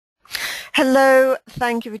Hello,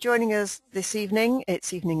 thank you for joining us this evening.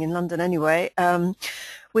 It's evening in London anyway.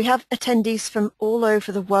 We have attendees from all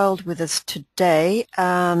over the world with us today.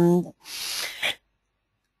 We're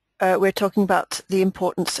talking about the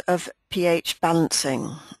importance of pH balancing.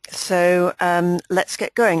 So let's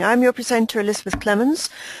get going. I'm your presenter, Elizabeth Clemens,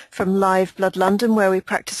 from Live Blood London, where we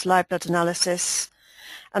practice live blood analysis,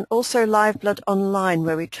 and also Live Blood Online,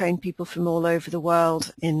 where we train people from all over the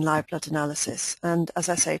world in live blood analysis. And as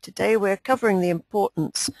I say, today we're covering the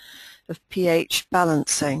importance of pH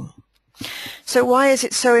balancing. So why is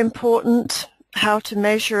it so important, how to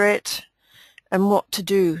measure it, and what to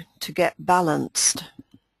do to get balanced?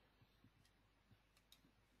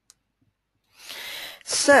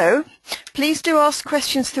 So please do ask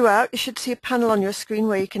questions throughout. You should see a panel on your screen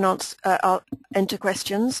where you can enter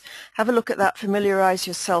questions. Have a look at that, familiarize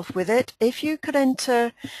yourself with it. If you could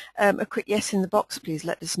enter a quick yes in the box, please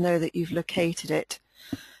let us know that you've located it.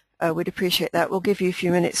 We'd appreciate that. We'll give you a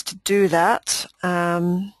few minutes to do that.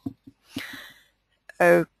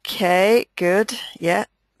 Okay, good. Yeah.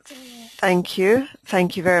 Thank you.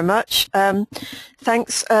 Thank you very much.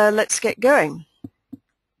 Thanks. Let's get going.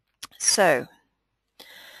 So,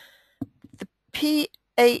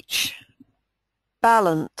 pH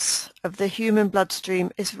balance of the human bloodstream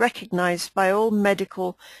is recognized by all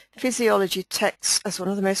medical physiology texts as one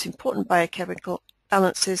of the most important biochemical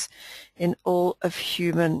balances in all of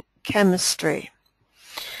human chemistry.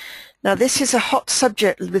 Now, this is a hot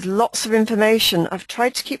subject with lots of information. I've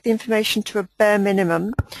tried to keep the information to a bare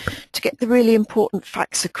minimum to get the really important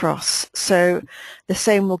facts across. So the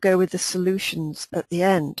same will go with the solutions at the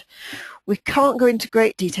end. We can't go into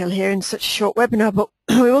great detail here in such a short webinar, but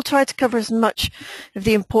we will try to cover as much of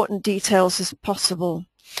the important details as possible.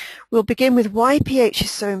 We'll begin with why pH is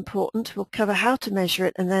so important. We'll cover how to measure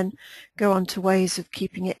it and then go on to ways of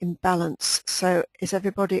keeping it in balance. So is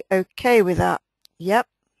everybody okay with that? Yep.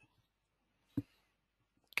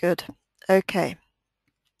 Good. Okay.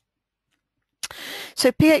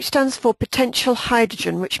 So pH stands for potential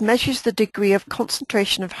hydrogen, which measures the degree of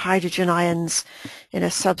concentration of hydrogen ions in a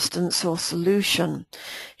substance or solution.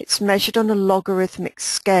 It's measured on a logarithmic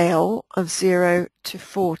scale of 0 to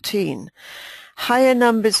 14. Higher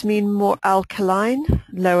numbers mean more alkaline,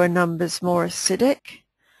 lower numbers more acidic,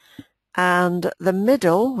 and the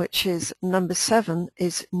middle, which is number 7,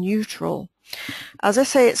 is neutral. As I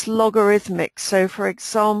say, it's logarithmic, so for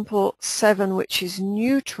example 7, which is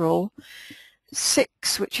neutral,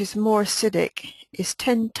 6, which is more acidic, is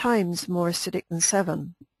 10 times more acidic than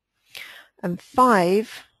 7. And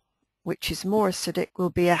 5, which is more acidic, will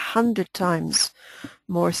be 100 times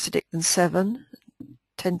more acidic than 7,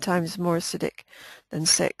 10 times more acidic than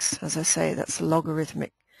 6. As I say, that's a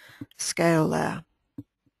logarithmic scale there.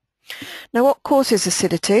 Now, what causes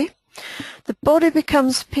acidity? The body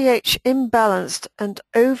becomes pH imbalanced and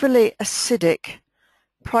overly acidic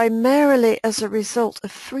primarily as a result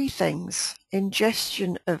of 3 things: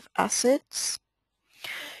 ingestion of acids,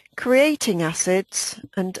 creating acids,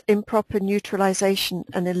 and improper neutralization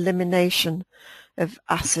and elimination of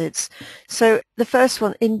acids. So the first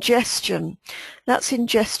one, ingestion. That's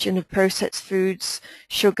ingestion of processed foods,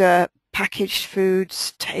 sugar, packaged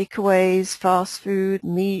foods, takeaways, fast food,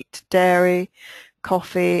 meat, dairy,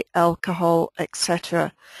 coffee, alcohol,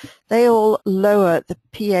 etc. They all lower the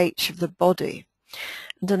pH of the body,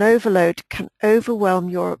 and an overload can overwhelm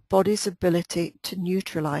your body's ability to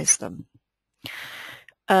neutralize them.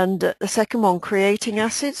 And the second one, creating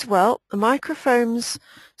acids, well, the microfilms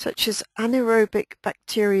such as anaerobic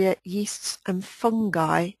bacteria, yeasts and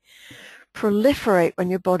fungi proliferate when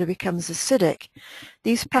your body becomes acidic.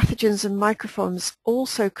 These pathogens and microfilms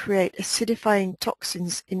also create acidifying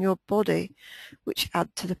toxins in your body, which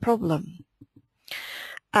add to the problem.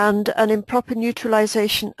 And an improper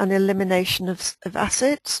neutralization and elimination of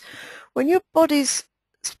acids. When your body's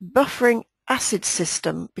buffering acid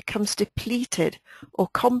system becomes depleted or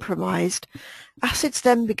compromised, acids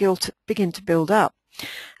then begin to build up.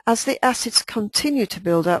 As the acids continue to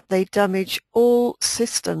build up, they damage all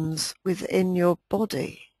systems within your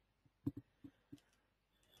body.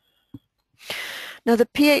 Now, the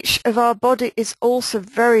pH of our body is also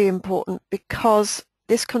very important because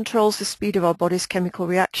this controls the speed of our body's chemical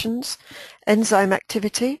reactions, enzyme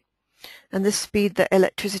activity, and the speed that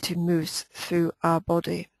electricity moves through our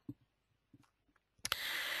body.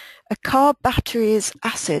 A car battery is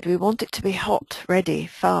acid. We want it to be hot, ready,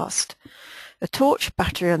 fast. A torch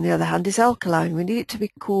battery, on the other hand, is alkaline. We need it to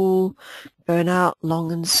be cool, burn out,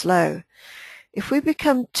 long and slow. If we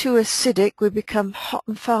become too acidic, we become hot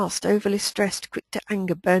and fast, overly stressed, quick to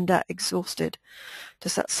anger, burned out, exhausted.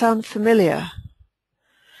 Does that sound familiar?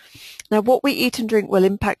 Now, what we eat and drink will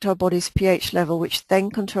impact our body's pH level, which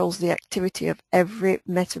then controls the activity of every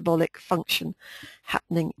metabolic function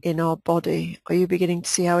happening in our body. Are you beginning to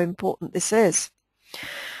see how important this is?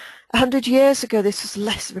 100 years ago, this was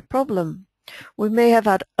less of a problem. We may have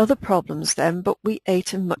had other problems then, but we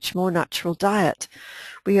ate a much more natural diet.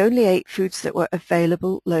 We only ate foods that were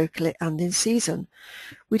available locally and in season.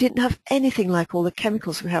 We didn't have anything like all the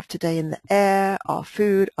chemicals we have today in the air, our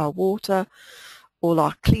food, our water, all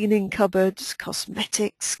our cleaning cupboards,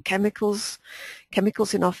 cosmetics, chemicals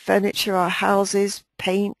in our furniture, our houses,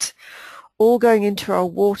 paint, all going into our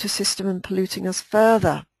water system and polluting us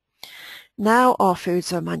further. Now our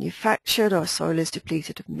foods are manufactured, our soil is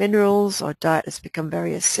depleted of minerals, our diet has become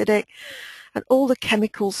very acidic, and all the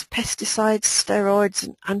chemicals, pesticides, steroids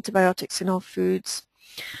and antibiotics in our foods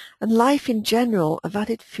and life in general have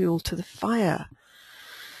added fuel to the fire.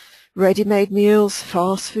 Ready-made meals,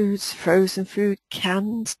 fast foods, frozen food,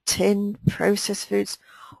 canned, tinned, processed foods,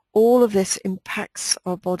 all of this impacts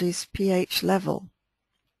our body's pH level.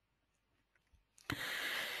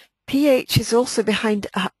 pH is also behind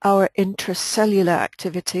our intracellular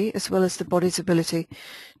activity as well as the body's ability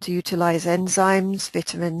to utilize enzymes,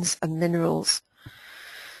 vitamins and minerals.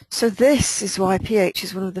 So this is why pH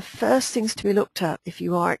is one of the first things to be looked at if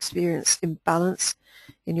you are experiencing imbalance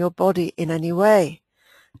in your body in any way.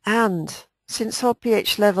 And since our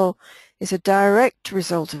pH level is a direct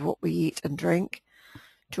result of what we eat and drink,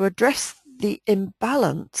 to address the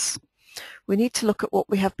imbalance, we need to look at what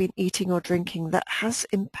we have been eating or drinking that has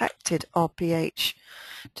impacted our pH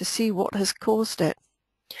to see what has caused it.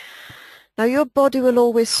 Now, your body will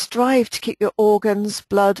always strive to keep your organs,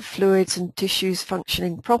 blood, fluids and tissues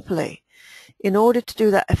functioning properly. In order to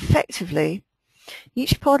do that effectively,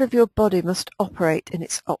 each part of your body must operate in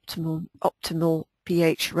its optimal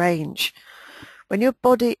pH range. When your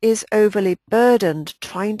body is overly burdened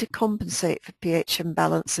trying to compensate for pH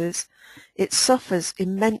imbalances, it suffers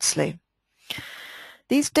immensely.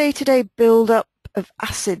 These day-to-day build-up of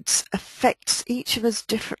acids affects each of us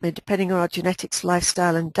differently depending on our genetics,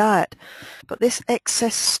 lifestyle and diet, but this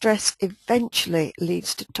excess stress eventually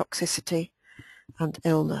leads to toxicity and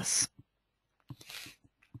illness.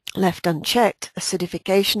 Left unchecked,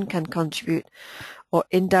 acidification can contribute or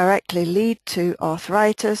indirectly lead to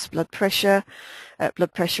arthritis, blood pressure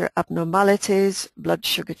abnormalities, blood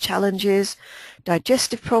sugar challenges,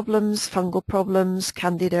 digestive problems, fungal problems,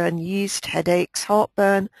 candida and yeast, headaches,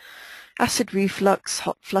 heartburn, acid reflux,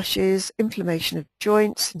 hot flushes, inflammation of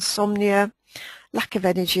joints, insomnia, lack of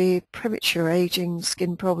energy, premature aging,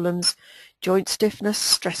 skin problems, joint stiffness,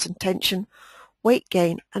 stress and tension, weight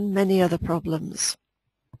gain and many other problems.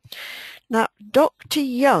 Now, Dr.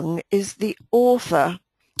 Young is the author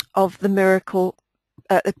of the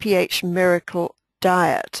pH Miracle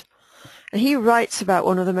Diet. And he writes about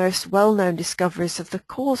one of the most well-known discoveries of the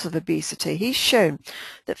cause of obesity. He's shown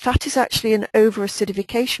that fat is actually an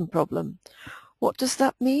over-acidification problem. What does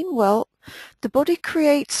that mean? Well, the body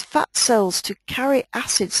creates fat cells to carry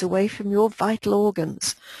acids away from your vital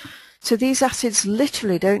organs. So these acids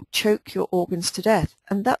literally don't choke your organs to death.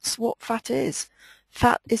 And that's what fat is.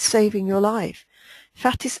 Fat is saving your life.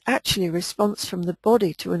 Fat is actually a response from the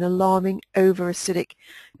body to an alarming over-acidic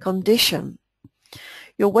condition.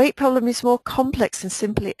 Your weight problem is more complex than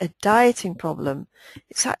simply a dieting problem.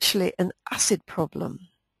 It's actually an acid problem.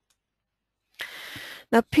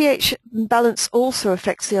 Now, pH imbalance also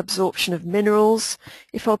affects the absorption of minerals.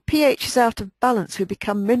 If our pH is out of balance, we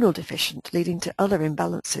become mineral deficient, leading to other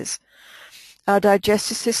imbalances. Our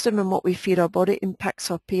digestive system and what we feed our body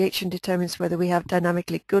impacts our pH and determines whether we have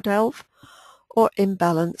dynamically good health or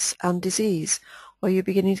imbalance and disease. Are you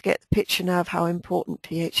beginning to get the picture now of how important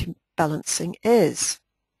pH balancing is?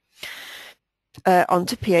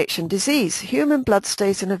 Onto pH and disease. Human blood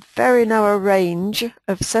stays in a very narrow range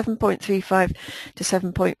of 7.35 to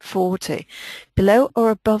 7.40. Below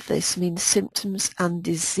or above this means symptoms and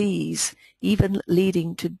disease, even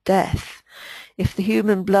leading to death. If the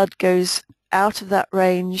human blood goes out of that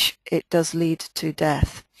range, it does lead to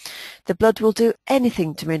death. The blood will do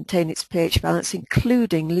anything to maintain its pH balance,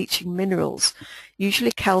 including leaching minerals,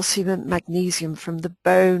 usually calcium and magnesium from the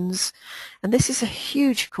bones, and this is a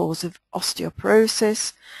huge cause of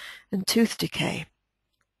osteoporosis and tooth decay.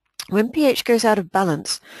 When pH goes out of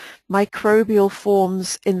balance, microbial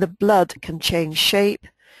forms in the blood can change shape,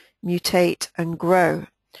 mutate and grow.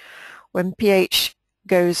 When pH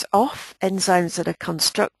goes off, enzymes that are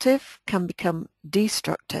constructive can become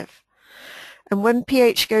destructive. And when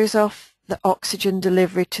pH goes off, the oxygen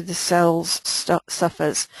delivery to the cells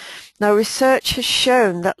suffers. Now, research has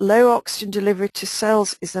shown that low oxygen delivery to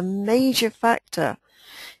cells is a major factor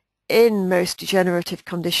in most degenerative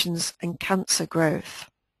conditions and cancer growth.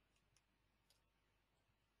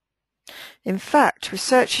 In fact,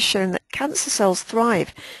 research has shown that cancer cells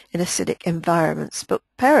thrive in acidic environments but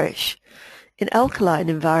perish in alkaline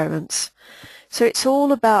environments. So it's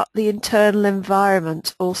all about the internal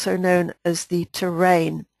environment, also known as the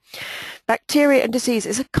terrain. Bacteria and disease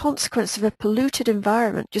is a consequence of a polluted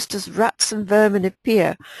environment, just as rats and vermin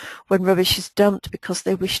appear when rubbish is dumped because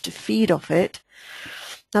they wish to feed off it.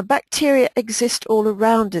 Now, bacteria exist all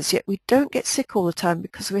around us, yet we don't get sick all the time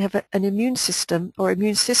because we have an immune system or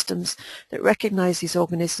immune systems that recognize these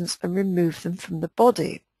organisms and remove them from the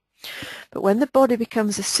body. But when the body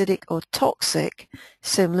becomes acidic or toxic,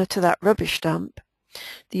 similar to that rubbish dump,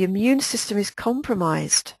 the immune system is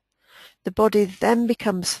compromised. The body then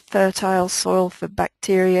becomes fertile soil for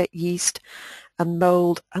bacteria, yeast, and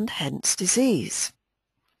mold, and hence disease.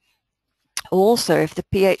 Also, if the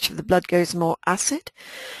pH of the blood goes more acid,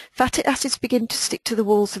 fatty acids begin to stick to the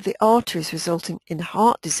walls of the arteries, resulting in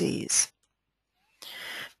heart disease.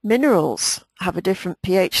 Minerals have a different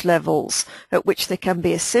pH levels at which they can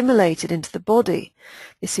be assimilated into the body.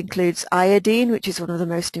 This includes iodine, which is one of the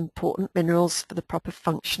most important minerals for the proper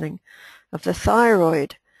functioning of the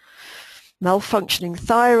thyroid. Malfunctioning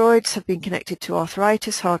thyroids have been connected to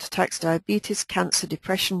arthritis, heart attacks, diabetes, cancer,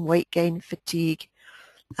 depression, weight gain, fatigue,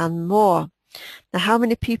 and more. Now, how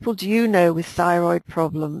many people do you know with thyroid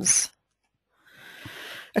problems?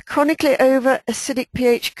 A chronically over-acidic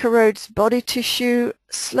pH corrodes body tissue,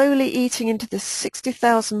 slowly eating into the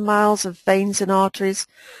 60,000 miles of veins and arteries,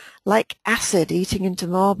 like acid eating into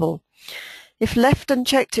marble. If left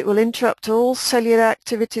unchecked, it will interrupt all cellular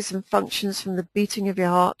activities and functions, from the beating of your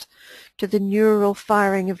heart to the neural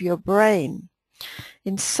firing of your brain.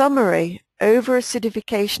 In summary,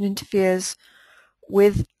 over-acidification interferes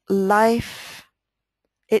with life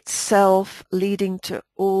itself, leading to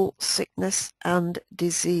all sickness and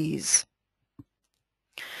disease.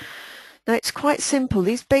 Now, it's quite simple.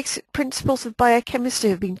 These basic principles of biochemistry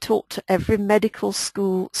have been taught to every medical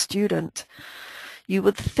school student. You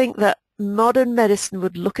would think that modern medicine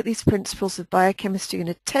would look at these principles of biochemistry and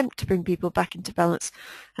attempt to bring people back into balance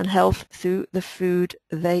and health through the food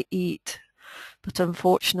they eat, but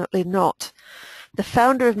unfortunately not. The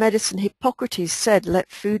founder of medicine, Hippocrates, said,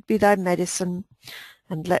 "Let food be thy medicine,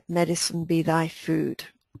 and let medicine be thy food."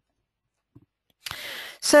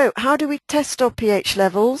 So, how do we test our pH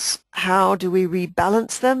levels? How do we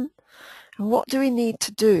rebalance them? And what do we need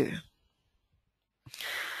to do?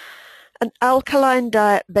 An alkaline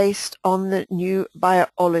diet based on the new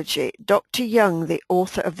biology. Dr. Young, the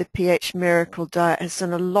author of the pH Miracle Diet, has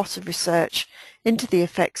done a lot of research into the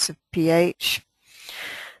effects of pH.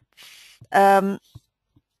 There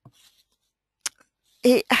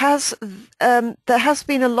has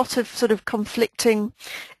been a lot of sort of conflicting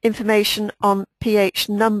information on pH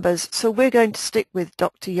numbers, so we're going to stick with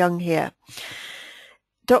Dr. Young here.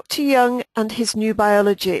 Dr. Young and his new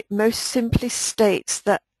biology most simply states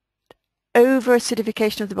that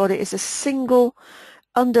over-acidification of the body is a single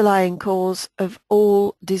underlying cause of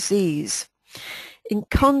all disease. In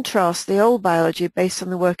contrast, the old biology, based on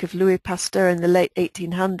the work of Louis Pasteur in the late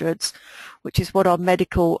 1800s, which is what our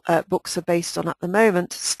medical books are based on at the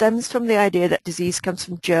moment, stems from the idea that disease comes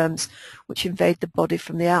from germs which invade the body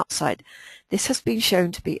from the outside. This has been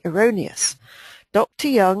shown to be erroneous. Dr.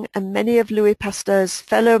 Young and many of Louis Pasteur's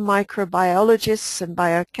fellow microbiologists and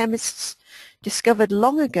biochemists discovered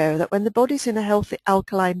long ago that when the body's in a healthy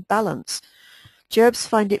alkaline balance, germs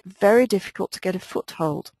find it very difficult to get a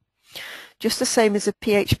foothold. Just the same as a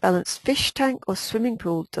pH-balanced fish tank or swimming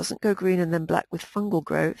pool doesn't go green and then black with fungal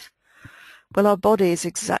growth, well, our body is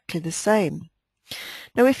exactly the same.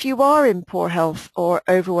 Now, if you are in poor health or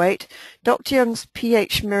overweight, Dr. Young's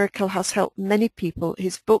pH Miracle has helped many people.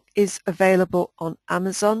 His book is available on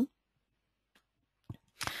Amazon.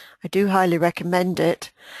 I do highly recommend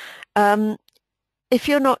it. If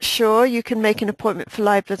you're not sure, you can make an appointment for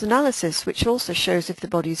live blood analysis, which also shows if the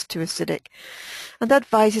body is too acidic, and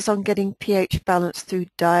advises on getting pH balance through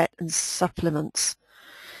diet and supplements.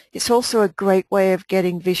 It's also a great way of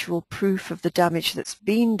getting visual proof of the damage that's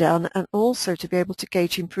been done, and also to be able to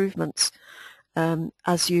gauge improvements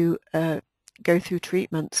as you go through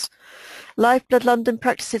treatments. Live Blood London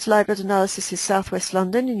practices live blood analysis in South West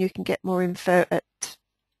London, and you can get more info at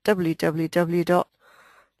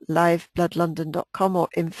www.livebloodlondon.com or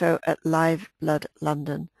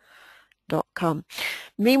info@livebloodlondon.com.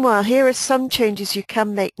 Meanwhile, here are some changes you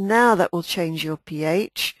can make now that will change your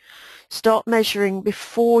pH. Start measuring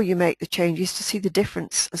before you make the changes to see the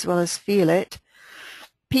difference as well as feel it.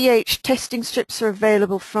 pH testing strips are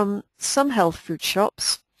available from some health food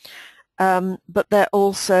shops, but they're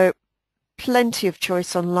also plenty of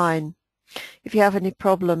choice online. If you have any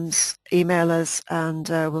problems, email us and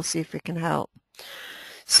we'll see if we can help.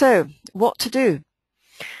 So, what to do?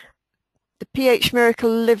 The pH Miracle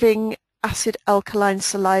Living Acid Alkaline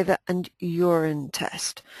Saliva and Urine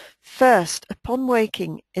Test. First, upon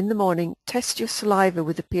waking in the morning, test your saliva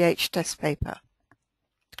with a pH test paper.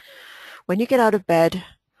 When you get out of bed,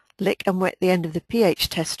 lick and wet the end of the pH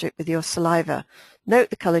test strip with your saliva. Note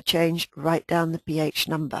the colour change, write down the pH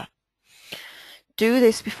number. Do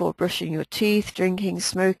this before brushing your teeth, drinking,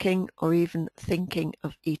 smoking, or even thinking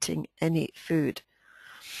of eating any food.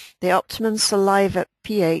 The optimum saliva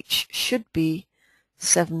pH should be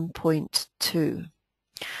 7.2.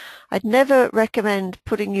 I'd never recommend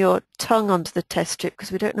putting your tongue onto the test strip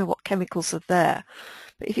because we don't know what chemicals are there.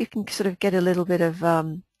 But if you can sort of get a little bit of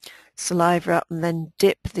saliva up and then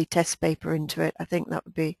dip the test paper into it, I think that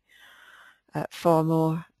would be far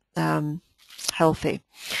more healthy.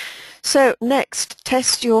 So next,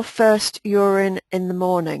 test your first urine in the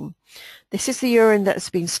morning. This is the urine that has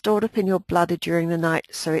been stored up in your bladder during the night,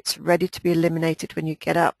 so it's ready to be eliminated when you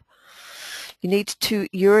get up. You need to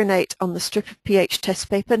urinate on the strip of pH test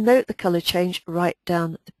paper, note the colour change, write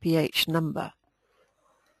down the pH number.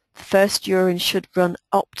 The first urine should run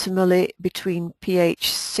optimally between pH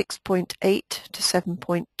 6.8 to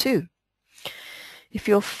 7.2. If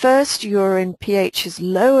your first urine pH is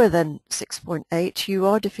lower than 6.8, you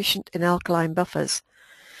are deficient in alkaline buffers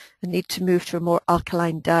and need to move to a more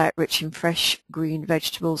alkaline diet rich in fresh green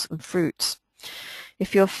vegetables and fruits.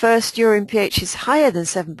 If your first urine pH is higher than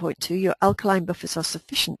 7.2, your alkaline buffers are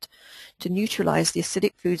sufficient to neutralize the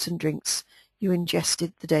acidic foods and drinks you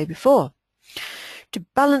ingested the day before. To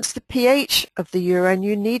balance the pH of the urine,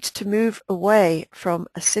 you need to move away from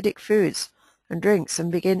acidic foods and drinks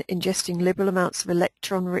and begin ingesting liberal amounts of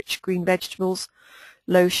electron-rich green vegetables,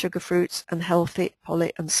 low-sugar fruits, and healthy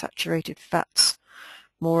polyunsaturated fats.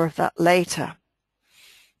 More of that later.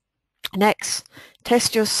 Next,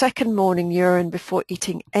 test your second morning urine before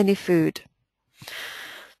eating any food.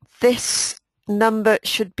 This number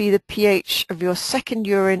should be the pH of your second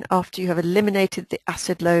urine after you have eliminated the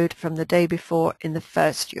acid load from the day before in the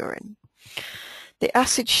first urine. The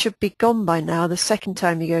acid should be gone by now the second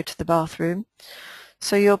time you go to the bathroom,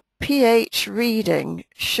 so your pH reading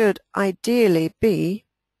should ideally be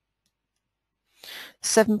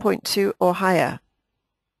 7.2 or higher.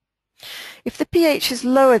 If the pH is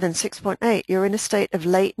lower than 6.8, you're in a state of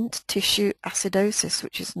latent tissue acidosis,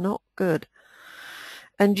 which is not good.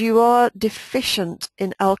 And you are deficient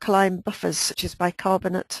in alkaline buffers such as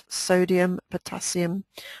bicarbonate, sodium, potassium,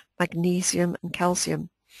 magnesium, and calcium.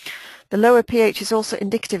 The lower pH is also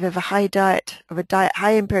indicative of a diet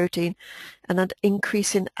high in protein and an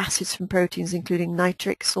increase in acids from proteins including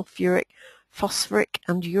nitric, sulfuric, phosphoric,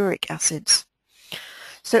 and uric acids.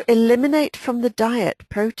 So eliminate from the diet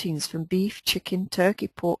proteins from beef, chicken, turkey,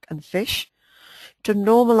 pork, and fish to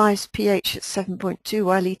normalize pH at 7.2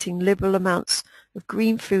 while eating liberal amounts of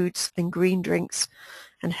green foods and green drinks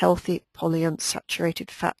and healthy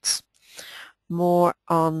polyunsaturated fats. More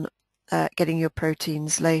on getting your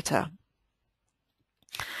proteins later.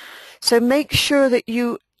 So make sure that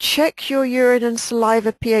you check your urine and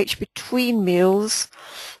saliva pH between meals,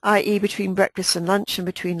 i.e. between breakfast and lunch and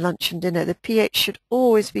between lunch and dinner. The pH should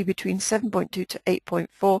always be between 7.2 to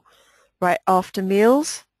 8.4 right after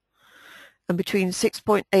meals and between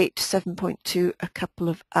 6.8 to 7.2 a couple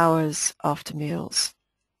of hours after meals.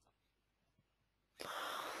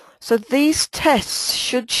 So these tests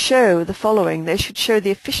should show the following. They should show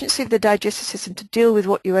the efficiency of the digestive system to deal with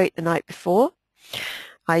what you ate the night before,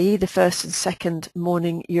 i.e. the first and second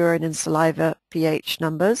morning urine and saliva pH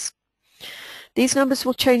numbers. These numbers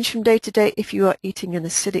will change from day to day if you are eating an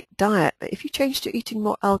acidic diet, but if you change to eating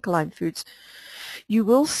more alkaline foods, you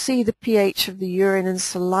will see the pH of the urine and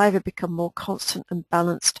saliva become more constant and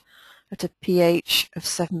balanced at a pH of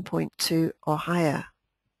 7.2 or higher.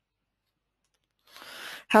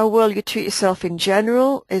 How well you treat yourself in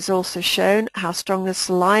general is also shown. How strong the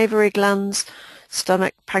salivary glands,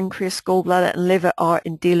 stomach, pancreas, gallbladder, and liver are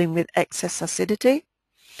in dealing with excess acidity.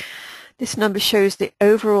 This number shows the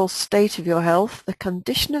overall state of your health, the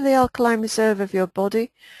condition of the alkaline reserve of your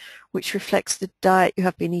body, which reflects the diet you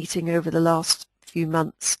have been eating over the last few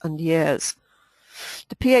months and years.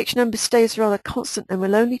 The pH number stays rather constant and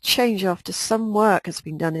will only change after some work has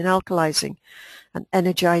been done in alkalizing and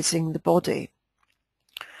energizing the body.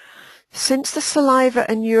 Since the saliva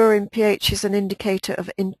and urine pH is an indicator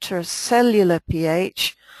of intracellular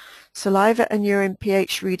pH, saliva and urine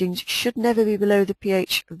pH readings should never be below the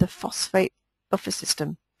pH of the phosphate buffer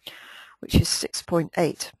system, which is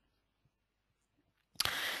 6.8.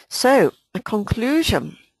 So, a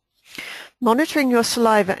conclusion. Monitoring your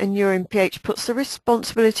saliva and urine pH puts the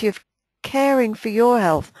responsibility of caring for your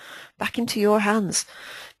health back into your hands.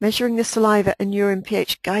 Measuring the saliva and urine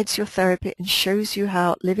pH guides your therapy and shows you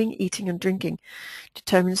how living, eating and drinking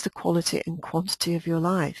determines the quality and quantity of your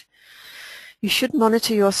life. You should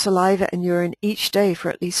monitor your saliva and urine each day for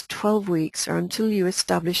at least 12 weeks or until you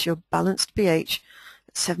establish your balanced pH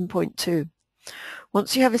at 7.2.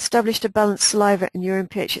 Once you have established a balanced saliva and urine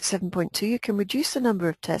pH at 7.2, you can reduce the number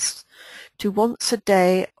of tests to once a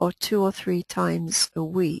day or 2 or 3 times a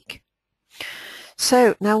week.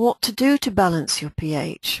 So now what to do to balance your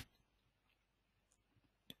pH?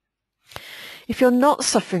 If you're not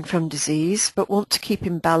suffering from disease but want to keep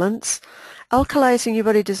in balance, alkalizing your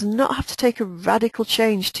body does not have to take a radical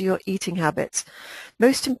change to your eating habits.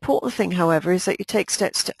 Most important thing, however, is that you take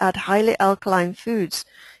steps to add highly alkaline foods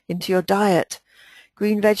into your diet.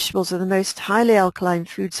 Green vegetables are the most highly alkaline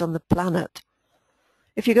foods on the planet.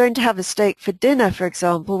 If you're going to have a steak for dinner, for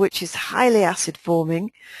example, which is highly acid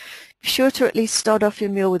forming, be sure to at least start off your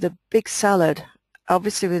meal with a big salad,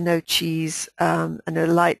 obviously with no cheese and a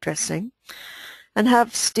light dressing, and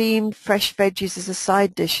have steamed fresh veggies as a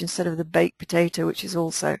side dish instead of the baked potato, which is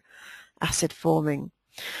also acid forming.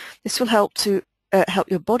 This will help your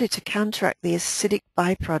body to counteract the acidic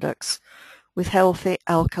byproducts with healthy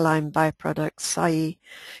alkaline byproducts, i.e.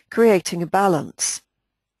 creating a balance.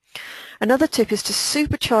 Another tip is to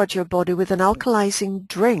supercharge your body with an alkalizing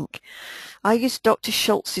drink. I use Dr.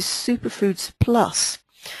 Schultz's Superfoods Plus.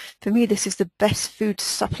 For me, this is the best food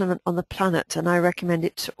supplement on the planet, and I recommend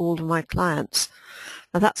it to all of my clients.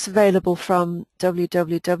 Now, that's available from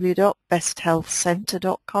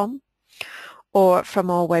www.besthealthcenter.com or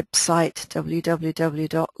from our website,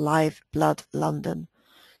 www.livebloodlondon.com.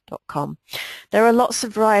 There are lots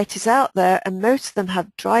of varieties out there, and most of them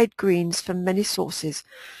have dried greens from many sources,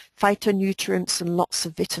 phytonutrients and lots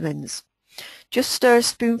of vitamins. Just stir a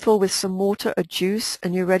spoonful with some water or juice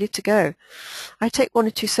and you're ready to go. I take 1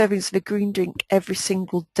 or 2 servings of the green drink every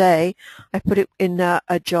single day. I put it in a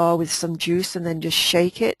jar with some juice and then just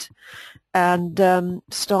shake it and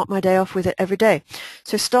start my day off with it every day.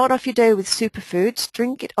 So start off your day with superfoods.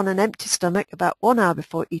 Drink it on an empty stomach about 1 hour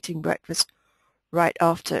before eating breakfast, right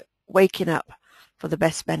after waking up for the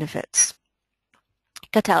best benefits.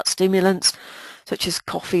 Cut out stimulants such as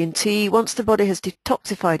coffee and tea. Once the body has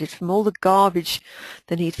detoxified it from all the garbage,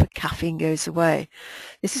 the need for caffeine goes away.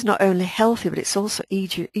 This is not only healthy, but it's also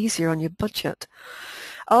easier on your budget.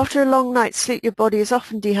 After a long night's sleep, your body is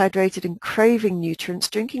often dehydrated and craving nutrients.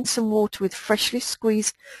 Drinking some water with freshly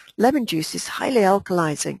squeezed lemon juice is highly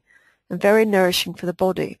alkalizing and very nourishing for the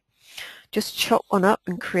body. Just chop one up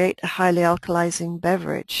and create a highly alkalizing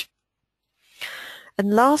beverage.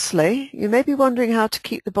 And lastly, you may be wondering how to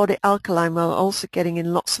keep the body alkaline while also getting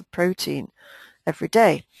in lots of protein every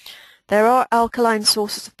day. There are alkaline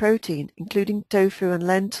sources of protein, including tofu and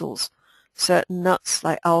lentils, certain nuts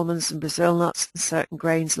like almonds and Brazil nuts, and certain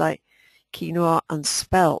grains like quinoa and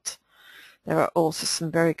spelt. There are also some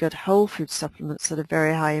very good whole food supplements that are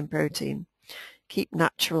very high in protein. Keep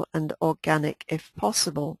natural and organic if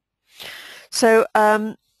possible. So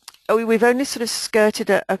we've only sort of skirted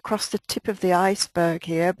across the tip of the iceberg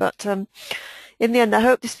here, but in the end, I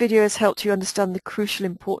hope this video has helped you understand the crucial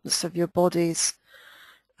importance of your bodies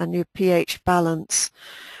and your pH balance.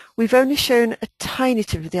 We've only shown a tiny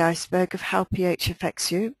tip of the iceberg of how pH affects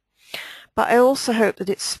you, but I also hope that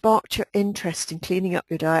it sparked your interest in cleaning up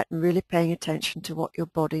your diet and really paying attention to what your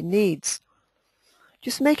body needs.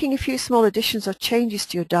 Just making a few small additions or changes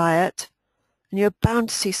to your diet, and you're bound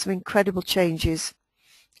to see some incredible changes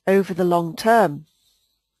over the long term.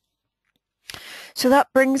 So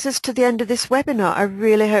that brings us to the end of this webinar. I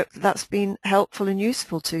really hope that that's been helpful and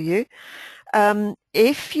useful to you.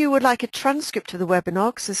 If you would like a transcript of the webinar,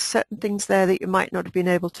 because there's certain things there that you might not have been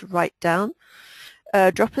able to write down,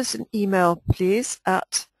 drop us an email please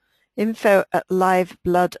at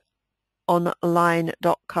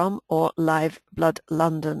info@livebloodonline.com or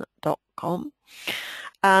livebloodlondon.com.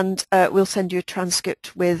 And we'll send you a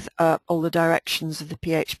transcript with all the directions of the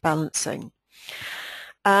pH balancing.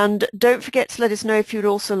 And don't forget to let us know if you'd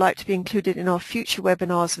also like to be included in our future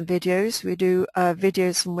webinars and videos. We do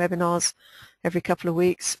videos and webinars every couple of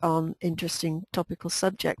weeks on interesting topical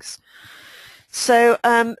subjects. So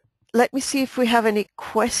let me see if we have any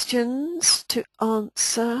questions to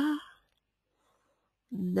answer.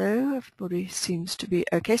 No, everybody seems to be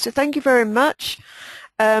okay. So thank you very much.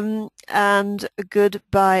 And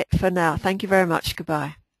goodbye for now. Thank you very much.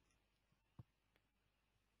 Goodbye.